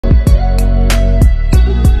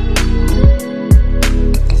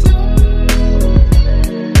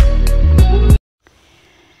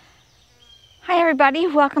everybody,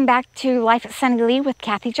 welcome back to Life at Sunny Lee with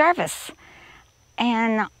Kathy Jarvis.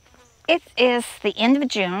 And it is the end of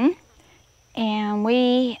June and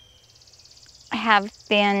we have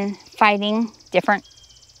been fighting different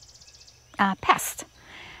pests.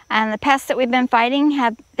 And the pests that we've been fighting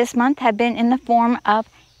this month have been in the form of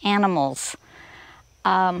animals.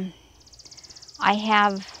 I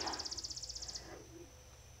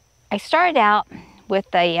started out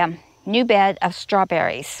with a new bed of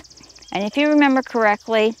strawberries. And if you remember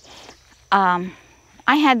correctly, I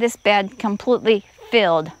had this bed completely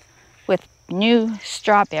filled with new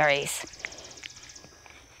strawberries.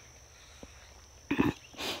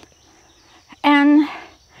 And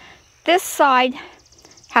this side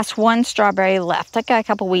has one strawberry left. I got a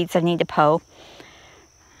couple weeds I need to pull.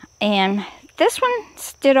 And this one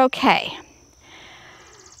did okay.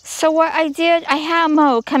 So what I did, I had a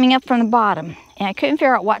mold coming up from the bottom, and I couldn't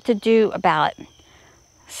figure out what to do about it.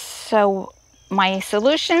 So my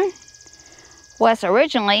solution was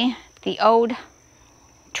originally the old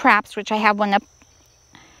traps, which I have one up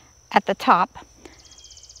at the top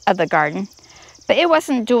of the garden, but it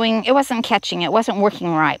wasn't catching, it wasn't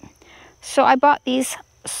working right. So I bought these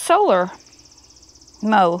solar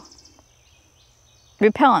mold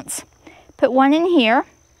repellents. Put one in here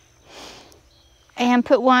and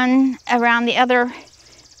put one around the other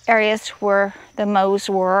areas where the moles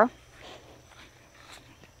were.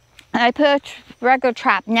 And I put a regular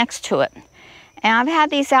trap next to it. And I've had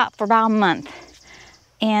these out for about a month.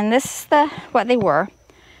 And this is what they were.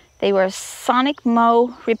 They were Sonic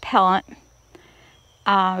Mole repellers,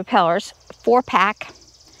 4-pack.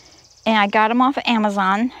 And I got them off of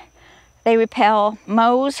Amazon. They repel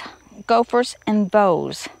moles, gophers, and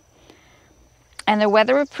bows. And they're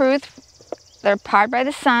weatherproof. They're powered by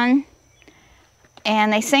the sun.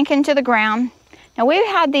 And they sink into the ground. Now we've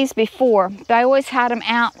had these before, but I always had them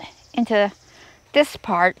out into this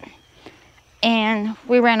part, and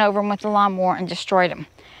we ran over them with the lawnmower and destroyed them.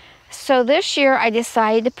 So this year I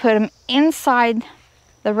decided to put them inside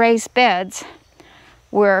the raised beds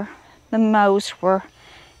where the moles were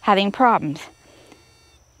having problems.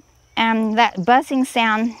 And that buzzing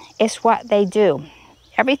sound is what they do.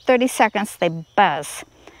 Every 30 seconds they buzz,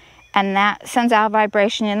 and that sends out a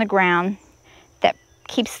vibration in the ground that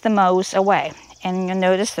keeps the moles away. And you'll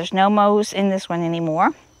notice there's no moles in this one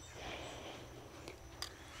anymore.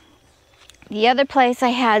 The other place I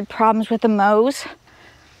had problems with the moles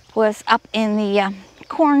was up in the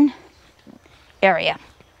corn area.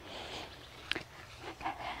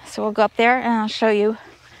 So we'll go up there and I'll show you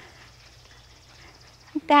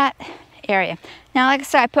that area. Now, like I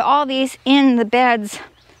said, I put all these in the beds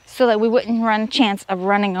so that we wouldn't run a chance of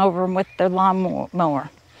running over them with the lawnmower.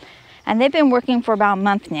 And they've been working for about a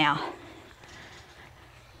month now.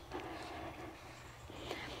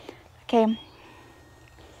 Okay.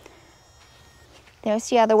 There's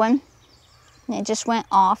the other one. And it just went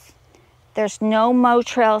off. There's no mow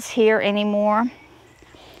trails here anymore.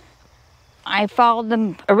 I followed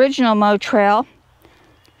the original mow trail,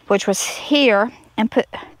 which was here, and put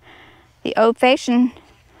the old-fashioned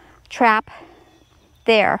trap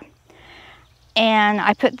there. And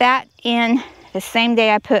I put that in the same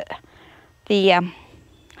day I put the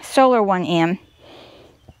solar one in.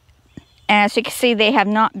 And as you can see, they have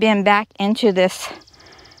not been back into this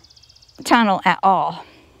tunnel at all.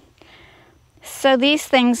 So these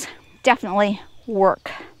things definitely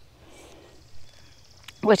work,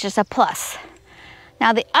 which is a plus.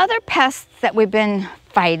 Now the other pests that we've been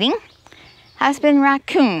fighting has been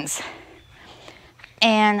raccoons.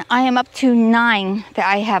 And I am up to 9 that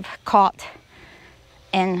I have caught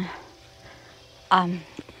and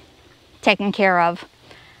taken care of,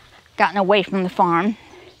 gotten away from the farm.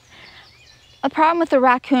 The problem with the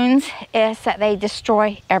raccoons is that they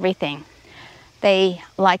destroy everything. They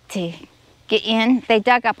like to get in. They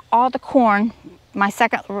dug up all the corn, my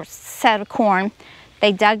second set of corn.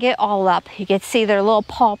 They dug it all up. You could see their little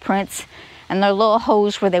paw prints and their little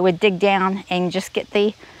holes where they would dig down and just get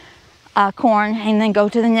the corn and then go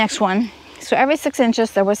to the next one. So every 6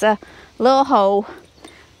 inches there was a little hole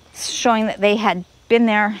showing that they had been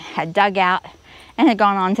there, had dug out, and had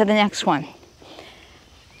gone on to the next one.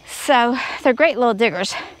 So they're great little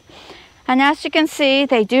diggers. And as you can see,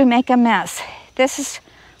 they do make a mess. This is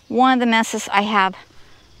one of the messes I have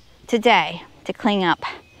today to clean up.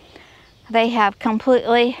 They have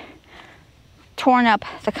completely torn up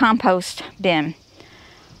the compost bin.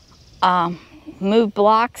 Moved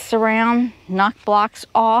blocks around, knocked blocks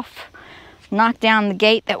off, knocked down the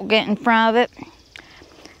gate that will get in front of it.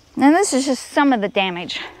 And this is just some of the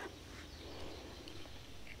damage.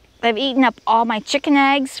 They've eaten up all my chicken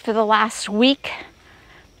eggs for the last week.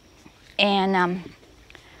 And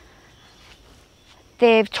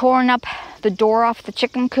they've torn up the door off the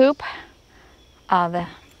chicken coop.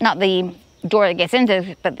 Not the door that gets into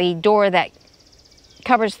it, but the door that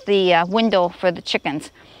covers the window for the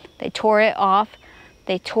chickens. They tore it off.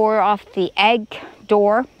 They tore off the egg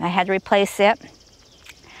door. I had to replace it.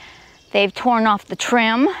 They've torn off the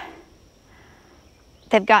trim.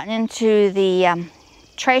 They've gotten into the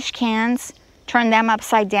trash cans, turned them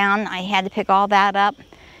upside down. I had to pick all that up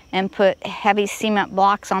and put heavy cement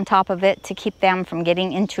blocks on top of it to keep them from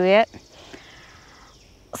getting into it.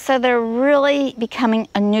 So they're really becoming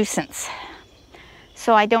a nuisance.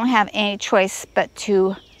 So I don't have any choice but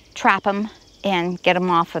to trap them and get them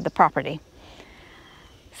off of the property.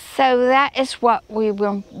 So that is what we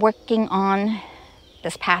were working on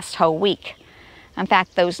this past whole week. In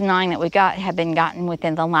fact, those 9 that we got have been gotten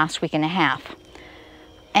within the last week and a half.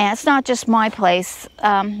 And it's not just my place.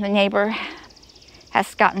 The neighbor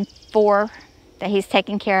has gotten 4 that he's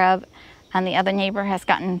taken care of, and the other neighbor has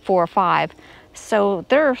gotten 4 or 5. So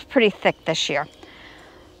they're pretty thick this year.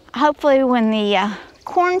 Hopefully when the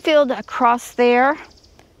cornfield across there,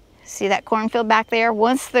 see that cornfield back there?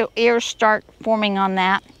 Once the ears start forming on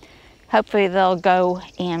that, hopefully they'll go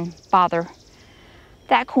and bother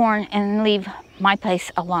that corn and leave my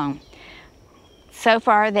place alone. So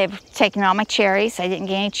far they've taken all my cherries. I didn't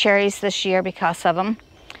get any cherries this year because of them.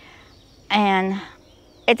 And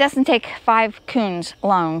it doesn't take 5 coons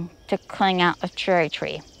alone to clean out a cherry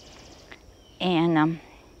tree. And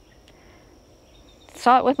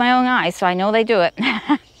saw it with my own eyes, so I know they do it.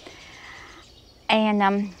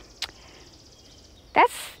 And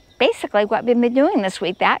that's basically what we've been doing this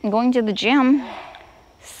week. That and going to the gym.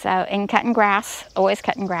 So, and cutting grass, always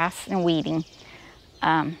cutting grass and weeding.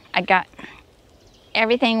 I got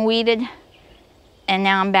everything weeded, and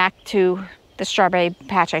now I'm back to the strawberry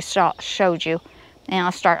patch I showed you. And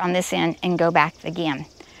I'll start on this end and go back again.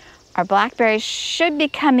 Our blackberries should be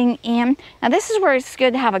coming in. Now this is where it's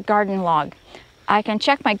good to have a garden log. I can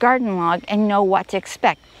check my garden log and know what to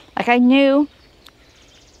expect. Like I knew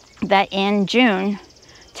that in June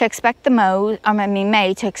to expect the moles,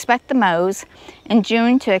 May to expect the moles, in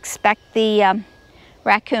June to expect the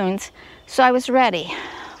raccoons. So I was ready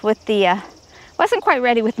with the, wasn't quite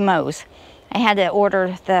ready with the moles. I had to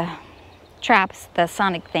order the traps, the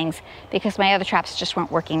sonic things, because my other traps just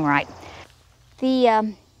weren't working right.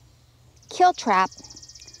 The kill trap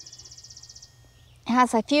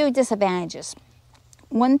has a few disadvantages.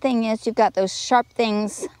 One thing is you've got those sharp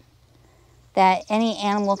things that any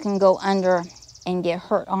animal can go under and get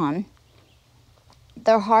hurt on.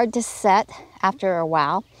 They're hard to set after a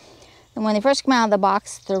while. And when they first come out of the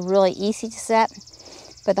box, they're really easy to set.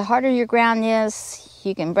 But the harder your ground is,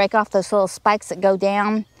 you can break off those little spikes that go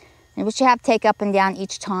down, and which you have to take up and down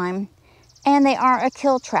each time. And they are a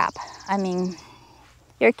kill trap. I mean,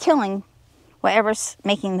 you're killing whatever's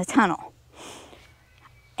making the tunnel.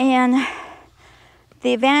 And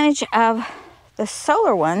the advantage of the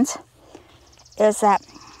solar ones is that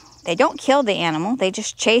they don't kill the animal, they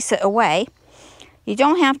just chase it away. You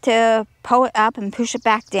don't have to pull it up and push it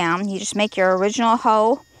back down. You just make your original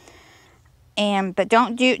hole, but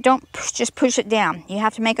don't just push it down. You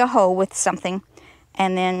have to make a hole with something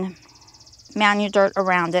and then mound your dirt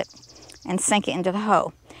around it and sink it into the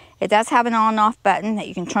hole. It does have an on and off button that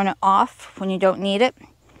you can turn it off when you don't need it.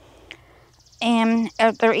 And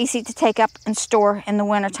they're easy to take up and store in the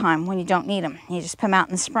wintertime when you don't need them. You just put them out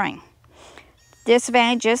in the spring.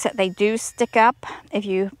 Disadvantage is that they do stick up if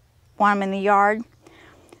you want them in the yard.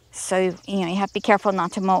 So, you have to be careful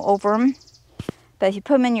not to mow over them. But if you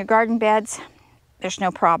put them in your garden beds, there's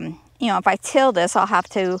no problem. If I till this, I'll have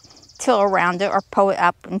to till around it or pull it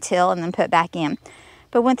up and till and then put it back in.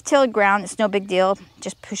 But with the tilled ground, it's no big deal.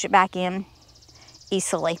 Just push it back in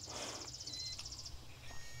easily.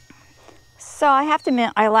 So I have to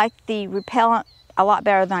admit, I like the repellent a lot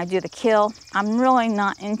better than I do the kill. I'm really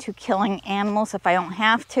not into killing animals if I don't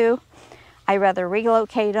have to. I rather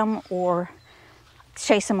relocate them or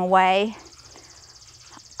chase them away.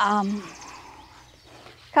 A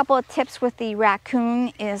couple of tips with the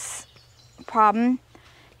raccoon problem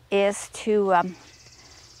is to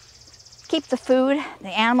keep the food, the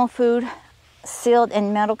animal food, sealed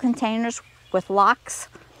in metal containers with locks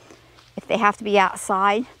if they have to be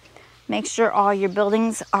outside. Make sure all your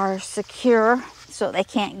buildings are secure so they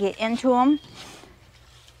can't get into them.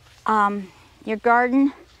 Your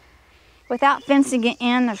garden, without fencing it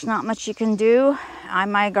in, there's not much you can do.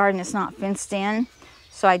 My garden is not fenced in,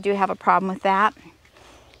 so I do have a problem with that.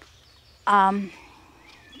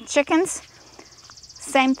 Chickens,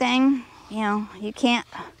 same thing. You can't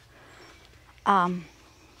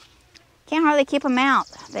can't hardly keep them out.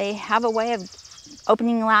 They have a way of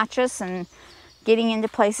opening latches and getting into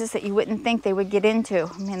places that you wouldn't think they would get into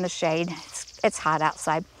in the shade. It's hot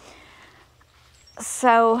outside.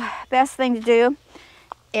 So best thing to do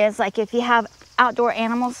is, like, if you have outdoor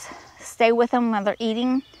animals, stay with them while they're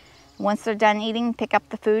eating. Once they're done eating, pick up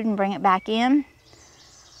the food and bring it back in.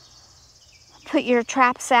 Put your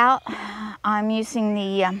traps out. I'm using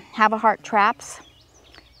the Have a Heart traps.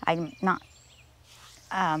 I'm not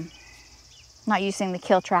using the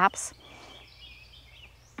kill traps.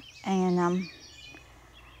 And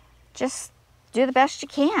just do the best you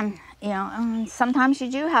can. You know, sometimes you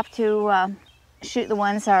do have to shoot the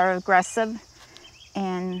ones that are aggressive,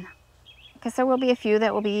 and because there will be a few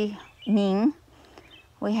that will be mean.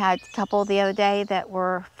 We had a couple the other day that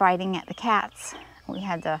were fighting at the cats. We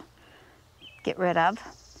had to get rid of.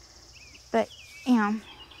 But, you know,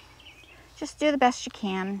 just do the best you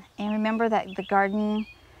can. And remember that the gardening,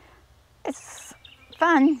 it's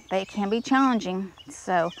fun, but it can be challenging.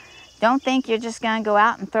 So don't think you're just going to go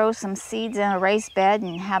out and throw some seeds in a raised bed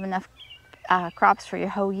and have enough crops for your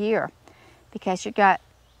whole year. Because you've got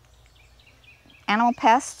animal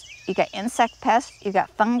pests, you got insect pests, you got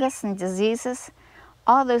fungus and diseases,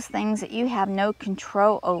 all those things that you have no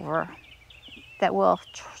control over that will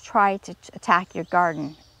try to attack your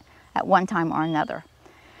garden at one time or another.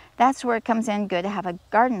 That's where it comes in good to have a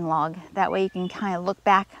garden log. That way you can kind of look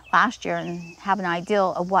back last year and have an idea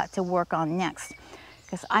of what to work on next.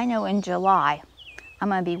 Because I know in July I'm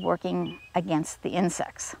going to be working against the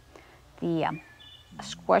insects. The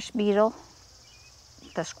squash beetle,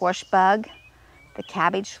 the squash bug, the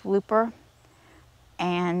cabbage looper,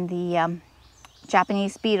 and the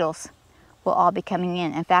Japanese beetles will all be coming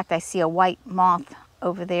in. In fact, I see a white moth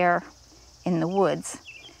over there in the woods,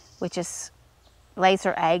 which is lays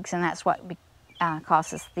her eggs, and that's what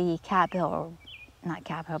causes the caterpillar, not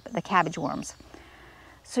caterpillar, but the cabbage worms.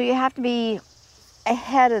 So you have to be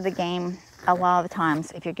ahead of the game a lot of the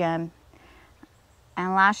times if you're going.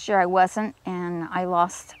 And last year I wasn't, and I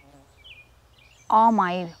lost all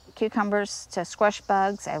my cucumbers to squash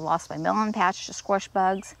bugs. I lost my melon patch to squash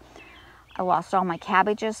bugs. I lost all my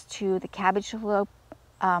cabbages to the cabbage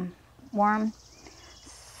worm.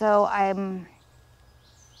 So I'm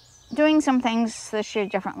doing some things this year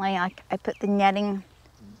differently. Like I put the netting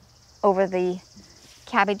over the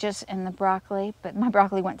cabbages and the broccoli, but my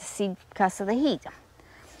broccoli went to seed because of the heat.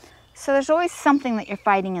 So there's always something that you're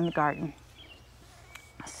fighting in the garden.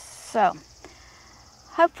 So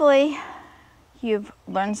hopefully you've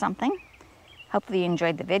learned something. Hopefully you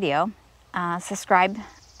enjoyed the video. Subscribe,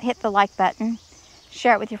 hit the like button,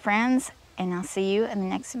 share it with your friends, and I'll see you in the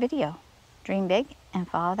next video. Dream big and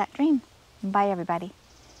follow that dream. Bye, everybody.